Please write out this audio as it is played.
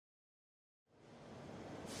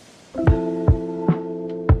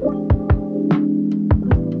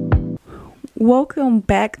Welcome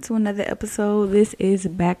back to another episode. This is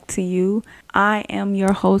Back to You. I am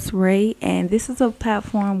your host, Ray, and this is a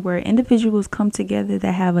platform where individuals come together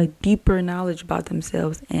that have a deeper knowledge about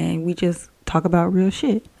themselves, and we just talk about real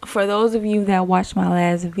shit. For those of you that watched my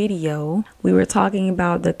last video, we were talking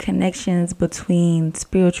about the connections between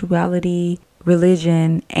spirituality,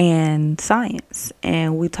 religion, and science,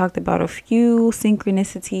 and we talked about a few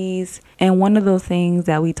synchronicities, and one of those things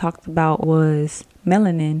that we talked about was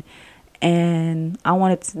melanin. And I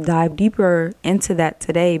wanted to dive deeper into that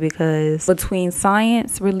today because between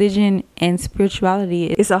science, religion, and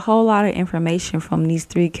spirituality, it's a whole lot of information from these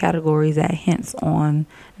three categories that hints on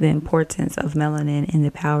the importance of melanin and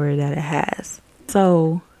the power that it has.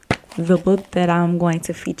 So the book that I'm going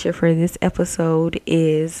to feature for this episode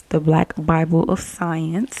is The Black Bible of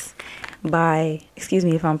Science by, excuse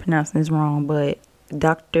me if I'm pronouncing this wrong, but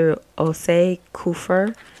Dr. Osei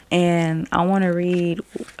Kufur. And I want to read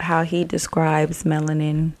how he describes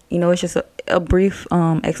melanin. It's just a brief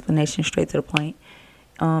explanation straight to the point.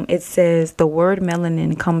 It says the word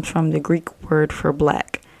melanin comes from the Greek word for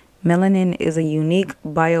black. Melanin is a unique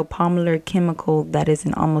biopolymer chemical that is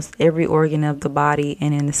in almost every organ of the body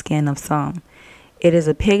and in the skin of some. It is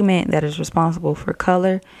a pigment that is responsible for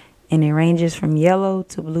color, and it ranges from yellow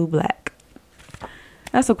to blue-black.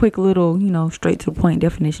 That's a quick little, straight to the point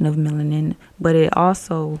definition of melanin, but it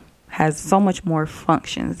also has so much more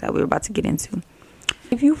functions that we're about to get into.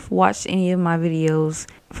 If you've watched any of my videos,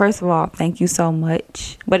 first of all, thank you so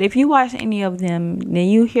much. But if you watch any of them, then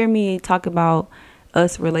you hear me talk about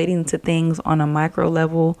us relating to things on a micro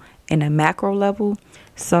level and a macro level.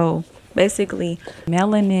 So basically,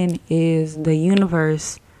 melanin is the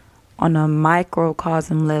universe on a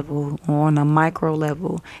microcosm level or on a micro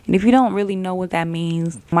level. And if you don't really know what that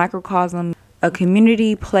means, microcosm, a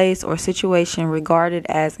community, place, or situation regarded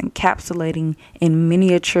as encapsulating in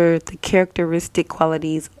miniature the characteristic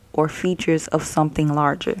qualities or features of something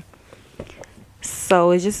larger. So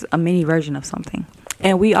it's just a mini version of something.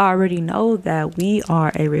 And we already know that we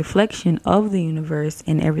are a reflection of the universe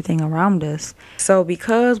and everything around us. So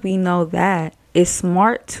because we know that, it's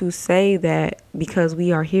smart to say that because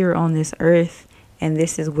we are here on this earth and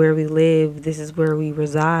this is where we live, this is where we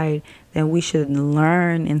reside, then we should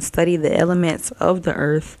learn and study the elements of the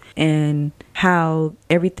earth and how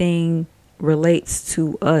everything relates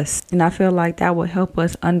to us. And I feel like that will help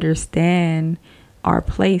us understand our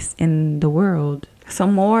place in the world.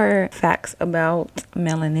 Some more facts about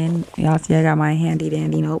melanin. Y'all see I got my handy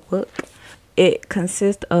dandy notebook. It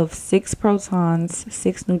consists of 6 protons,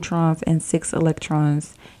 6 neutrons, and 6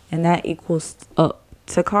 electrons, and that equals up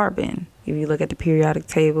to carbon. If you look at the periodic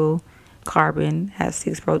table, carbon has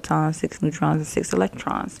 6 protons, 6 neutrons, and 6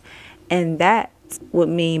 electrons. And that would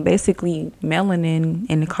mean basically melanin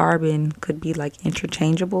and carbon could be like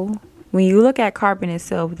interchangeable. When you look at carbon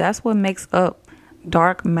itself, that's what makes up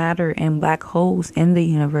dark matter and black holes in the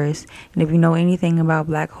universe. And if you know anything about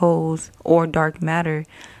black holes or dark matter,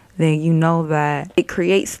 then you know that it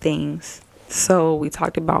creates things. So we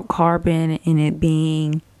talked about carbon and it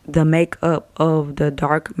being the makeup of the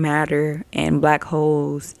dark matter and black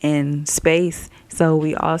holes in space. So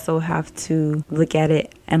we also have to look at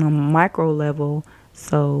it on a micro level.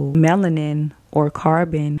 So melanin or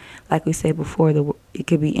carbon, like we said before, it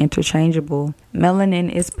could be interchangeable. Melanin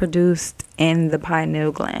is produced in the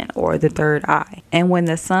pineal gland or the third eye. And when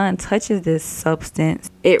the sun touches this substance,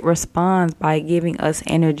 it responds by giving us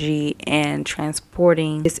energy and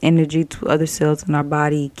transporting this energy to other cells in our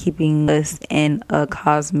body, keeping us in a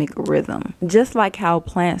cosmic rhythm. Just like how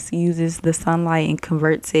plants uses the sunlight and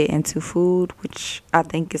converts it into food, which I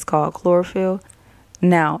think is called chlorophyll.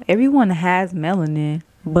 Now, everyone has melanin,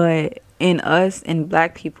 but in us and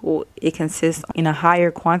black people, it consists in a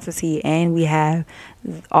higher quantity, and we have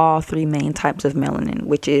all 3 main types of melanin,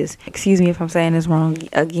 which is, excuse me if I'm saying this wrong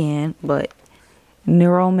again, but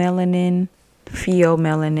neuromelanin,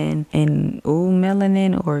 pheomelanin, and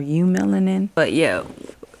eumelanin or eumelanin. But yeah,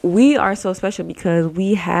 we are so special because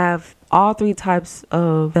we have all 3 types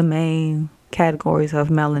of the main categories of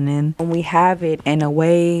melanin, and we have it in a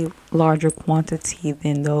way larger quantity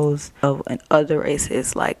than those of other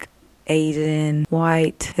races like Asian,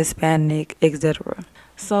 white, Hispanic, etc.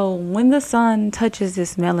 So when the sun touches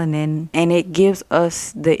this melanin and it gives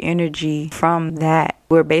us the energy from that,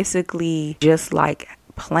 we're basically just like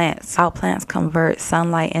plants. How plants convert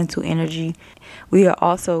sunlight into energy, we are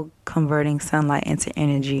also converting sunlight into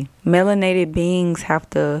energy. Melanated beings have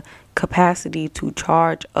the capacity to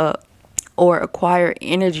charge up or acquire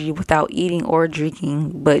energy without eating or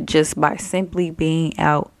drinking, but just by simply being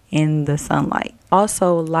out in the sunlight.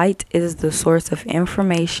 Also, light is the source of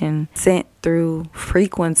information sent through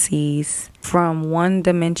frequencies from one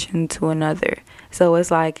dimension to another. So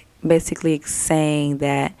it's like basically saying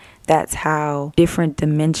that that's how different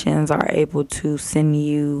dimensions are able to send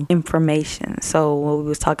you information. So what we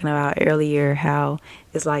was talking about earlier, how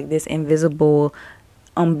it's like this invisible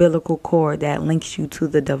umbilical cord that links you to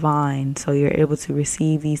the divine, so you're able to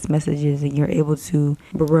receive these messages and you're able to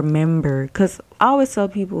remember. Because I always tell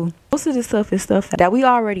people, most of this stuff is stuff that we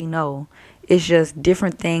already know. It's just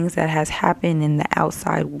different things that has happened in the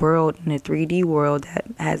outside world, in the 3D world, that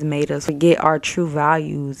has made us forget our true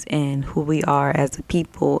values and who we are as a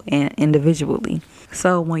people and individually.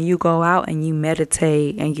 So when you go out and you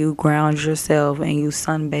meditate and you ground yourself and you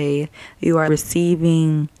sunbathe, you are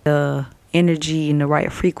receiving the energy and the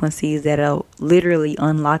right frequencies that are literally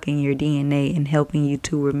unlocking your DNA and helping you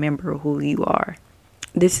to remember who you are.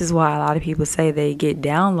 This is why a lot of people say they get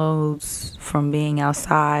downloads from being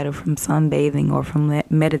outside or from sunbathing or from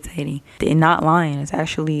meditating. They're not lying.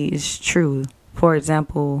 It's true. For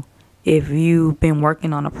example, if you've been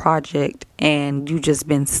working on a project and you just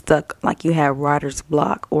been stuck, like you have writer's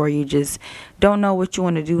block, or you just don't know what you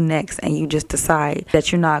want to do next, and you just decide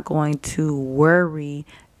that you're not going to worry.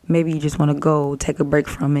 Maybe you just want to go take a break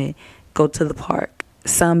from it, go to the park,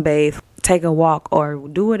 sunbathe, take a walk, or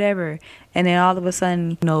do whatever. And then all of a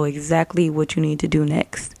sudden, you know exactly what you need to do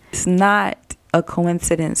next. It's not a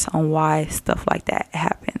coincidence on why stuff like that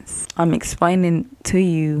happens. I'm explaining to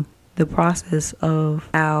you the process of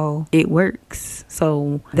how it works,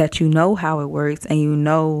 so that you know how it works and you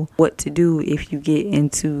know what to do if you get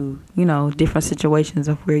into, different situations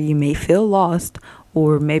of where you may feel lost,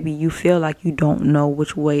 or maybe you feel like you don't know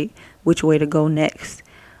which way to go next.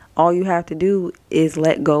 All you have to do is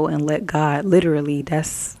let go and let God. Literally,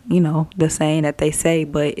 that's, the saying that they say,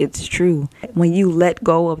 but it's true. When you let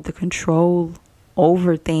go of the control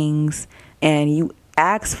over things and you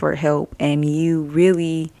ask for help and you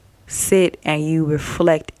really sit and you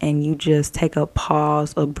reflect and you just take a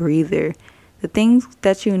pause, a breather, the things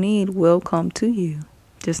that you need will come to you.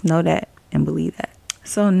 Just know that and believe that.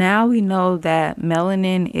 So now we know that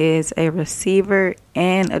melanin is a receiver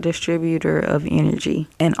and a distributor of energy,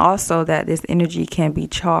 and also that this energy can be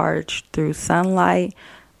charged through sunlight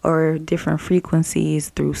or different frequencies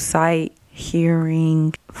through sight,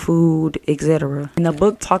 hearing, food, etc. And the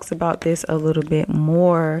book talks about this a little bit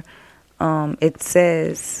more. It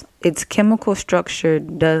says its chemical structure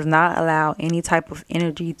does not allow any type of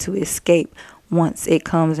energy to escape once it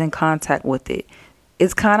comes in contact with it.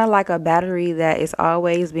 It's kind of like a battery that is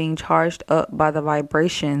always being charged up by the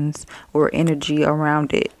vibrations or energy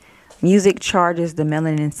around it. Music charges the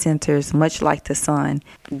melanin centers much like the sun.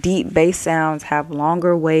 Deep bass sounds have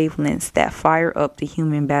longer wavelengths that fire up the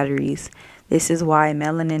human batteries. This is why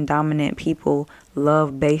melanin dominant people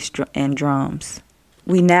love bass and drums.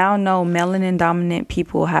 We now know melanin dominant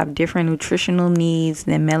people have different nutritional needs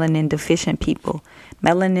than melanin deficient people.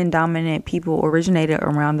 Melanin dominant people originated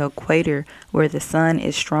around the equator where the sun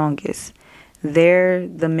is strongest. There,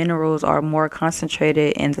 the minerals are more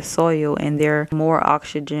concentrated in the soil and there are more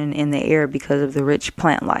oxygen in the air because of the rich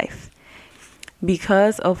plant life.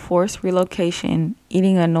 Because of forced relocation,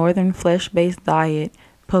 eating a northern flesh-based diet,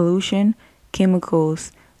 pollution,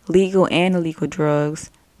 chemicals, legal and illegal drugs,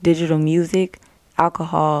 digital music,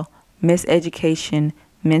 alcohol, miseducation,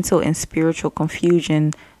 mental and spiritual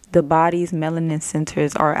confusion, the body's melanin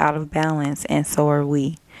centers are out of balance, and so are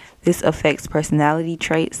we. This affects personality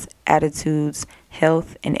traits, attitudes,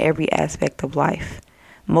 health, and every aspect of life.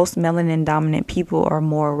 Most melanin dominant people are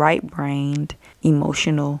more right-brained,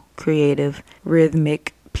 emotional, creative,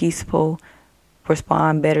 rhythmic, peaceful,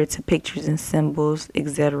 respond better to pictures and symbols,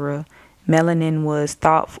 etc. Melanin was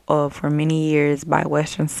thought of for many years by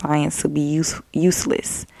Western science to be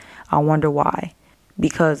useless. I wonder why.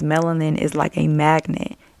 Because melanin is like a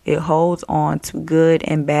magnet. It holds on to good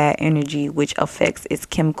and bad energy, which affects its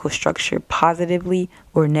chemical structure positively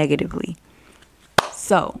or negatively.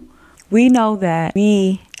 So, we know that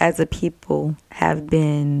we as a people have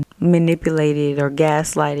been manipulated or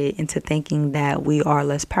gaslighted into thinking that we are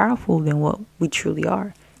less powerful than what we truly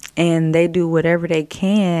are. And they do whatever they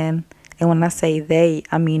can. And when I say they,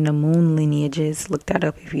 I mean the moon lineages. Look that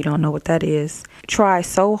up if you don't know what that is. Try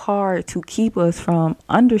so hard to keep us from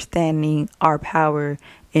understanding our power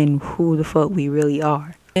and who the fuck we really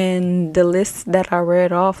are. And the list that I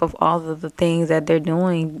read off of all of the things that they're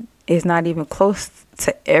doing is not even close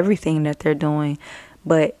to everything that they're doing.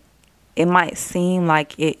 But it might seem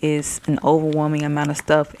like it is an overwhelming amount of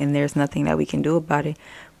stuff and there's nothing that we can do about it.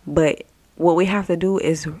 But what we have to do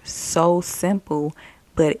is so simple,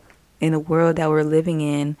 but in the world that we're living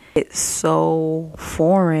in, it's so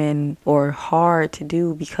foreign or hard to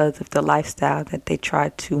do because of the lifestyle that they try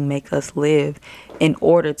to make us live in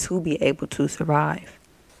order to be able to survive.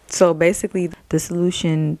 So basically, the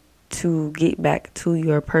solution to get back to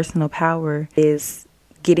your personal power is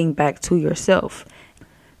getting back to yourself.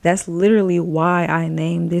 That's literally why I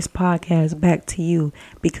named this podcast Back to You,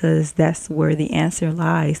 because that's where the answer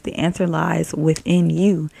lies. The answer lies within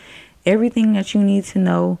you. Everything that you need to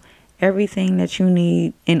know, everything that you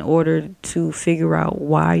need in order to figure out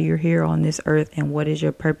why you're here on this earth and what is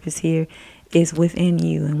your purpose here is within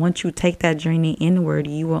you. And once you take that journey inward,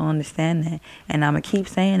 you will understand that. And I'm going to keep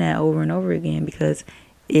saying that over and over again because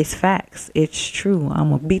it's facts. It's true. I'm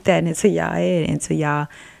going to beat that into y'all head until y'all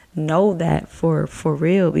know that for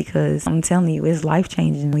real, because I'm telling you, it's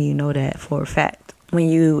life-changing when you know that for a fact. When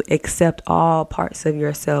you accept all parts of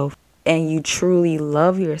yourself and you truly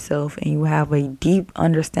love yourself and you have a deep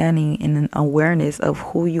understanding and an awareness of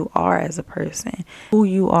who you are as a person, who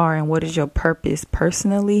you are and what is your purpose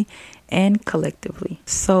personally and collectively.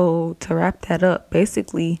 So to wrap that up,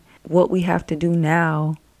 basically what we have to do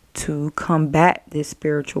now to combat this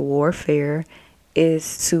spiritual warfare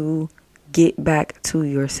is to get back to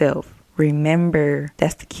yourself. Remember,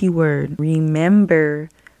 that's the key word. Remember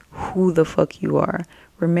who the fuck you are.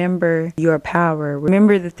 Remember your power.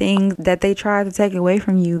 Remember the things that they tried to take away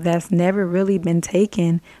from you that's never really been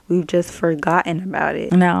taken. We've just forgotten about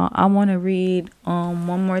it. Now, I want to read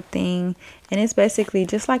one more thing. And it's basically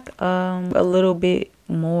just like a little bit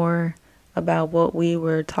more about what we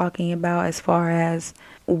were talking about as far as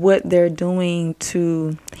what they're doing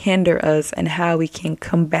to hinder us and how we can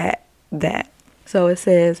combat that. So it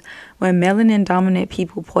says, when melanin dominant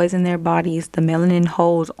people poison their bodies, the melanin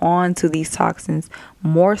holds on to these toxins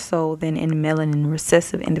more so than in melanin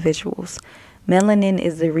recessive individuals. Melanin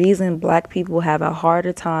is the reason Black people have a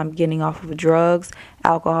harder time getting off of drugs,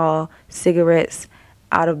 alcohol, cigarettes,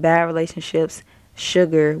 out of bad relationships,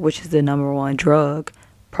 sugar, which is the number one drug,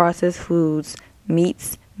 processed foods,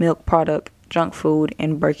 meats, milk product, junk food,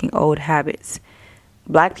 and breaking old habits.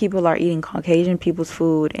 Black people are eating Caucasian people's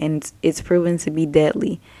food, and it's proven to be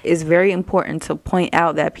deadly. It's very important to point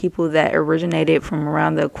out that people that originated from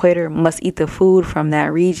around the equator must eat the food from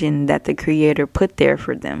that region that the Creator put there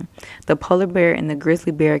for them. The polar bear and the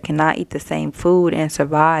grizzly bear cannot eat the same food and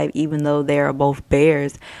survive, even though they are both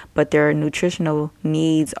bears, but their nutritional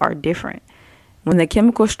needs are different. When the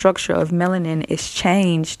chemical structure of melanin is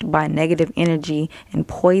changed by negative energy and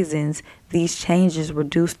poisons, these changes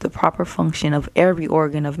reduce the proper function of every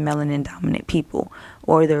organ of melanin-dominant people,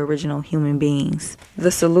 or the original human beings. The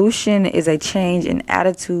solution is a change in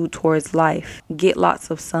attitude towards life. Get lots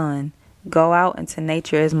of sun. Go out into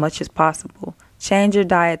nature as much as possible. Change your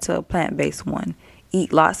diet to a plant-based one.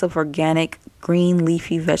 Eat lots of organic, green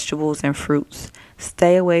leafy vegetables and fruits.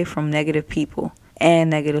 Stay away from negative people and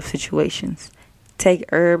negative situations. Take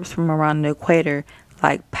herbs from around the equator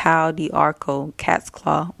like pau de arco, cat's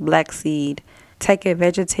claw, black seed. Take a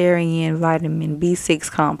vegetarian vitamin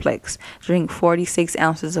B6 complex. Drink 46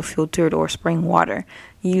 ounces of filtered or spring water.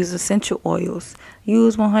 Use essential oils.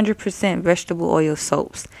 Use 100% vegetable oil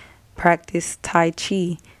soaps. Practice Tai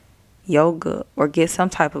Chi, yoga, or get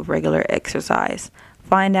some type of regular exercise.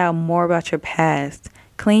 Find out more about your past.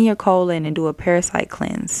 Clean your colon and do a parasite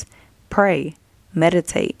cleanse. Pray.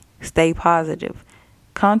 Meditate. Stay positive.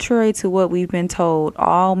 Contrary to what we've been told,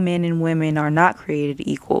 all men and women are not created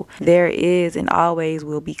equal. There is and always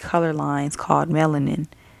will be color lines called melanin.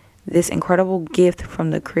 This incredible gift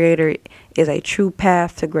from the Creator is a true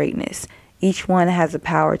path to greatness. Each one has the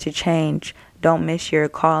power to change. Don't miss your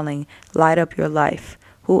calling. Light up your life.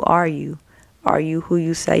 Who are you? Are you who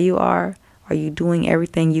you say you are? Are you doing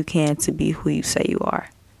everything you can to be who you say you are?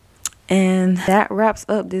 And that wraps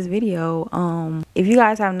up this video. If you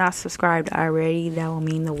guys have not subscribed already, that will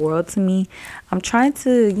mean the world to me. I'm trying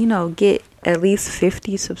to, get at least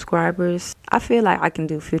 50 subscribers. I feel like I can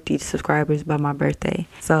do 50 subscribers by my birthday.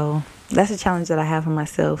 So that's a challenge that I have for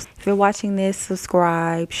myself. If you're watching this,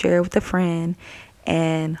 subscribe, share it with a friend,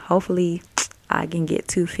 and hopefully I can get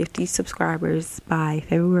to 50 subscribers by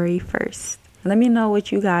February 1st. Let me know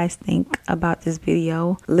what you guys think about this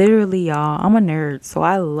video. Literally, y'all, I'm a nerd, so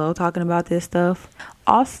I love talking about this stuff.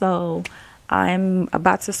 Also, I'm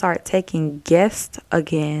about to start taking guests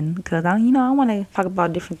again because I want to talk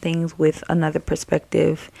about different things with another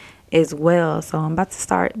perspective as well. So I'm about to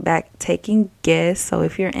start back taking guests. So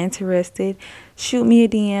if you're interested, shoot me a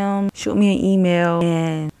DM, shoot me an email,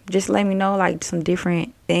 and just let me know like some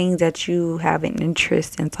different things that you have an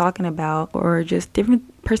interest in talking about, or just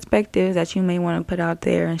different perspectives that you may want to put out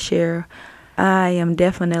there and share. I am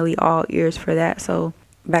definitely all ears for that. So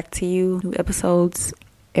Back to You. New episodes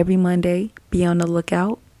every Monday. Be on the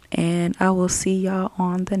lookout. And I will see y'all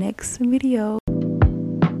on the next video.